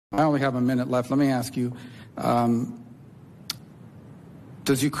I only have a minute left. Let me ask you,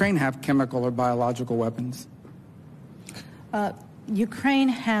 does Ukraine have chemical or biological weapons? Ukraine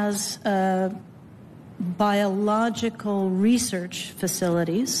has biological research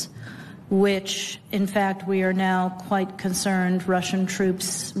facilities, which, in fact, we are now quite concerned Russian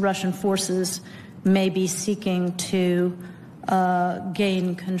forces may be seeking to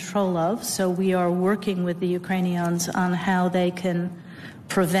gain control of. So we are working with the Ukrainians on how they can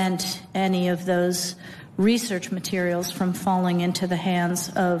prevent any of those research materials from falling into the hands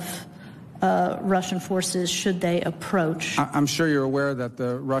of Russian forces should they approach. I'm sure you're aware that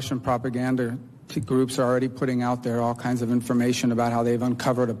the Russian propaganda groups are already putting out there all kinds of information about how they've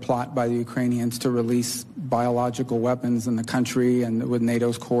uncovered a plot by the Ukrainians to release biological weapons in the country and with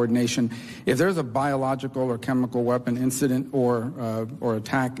NATO's coordination. If there's a biological or chemical weapon incident or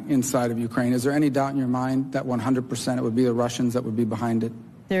attack inside of Ukraine, is there any doubt in your mind that 100% it would be the Russians that would be behind it?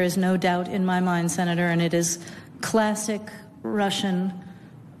 There is no doubt in my mind, Senator, and it is classic Russian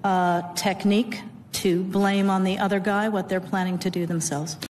technique to blame on the other guy what they're planning to do themselves.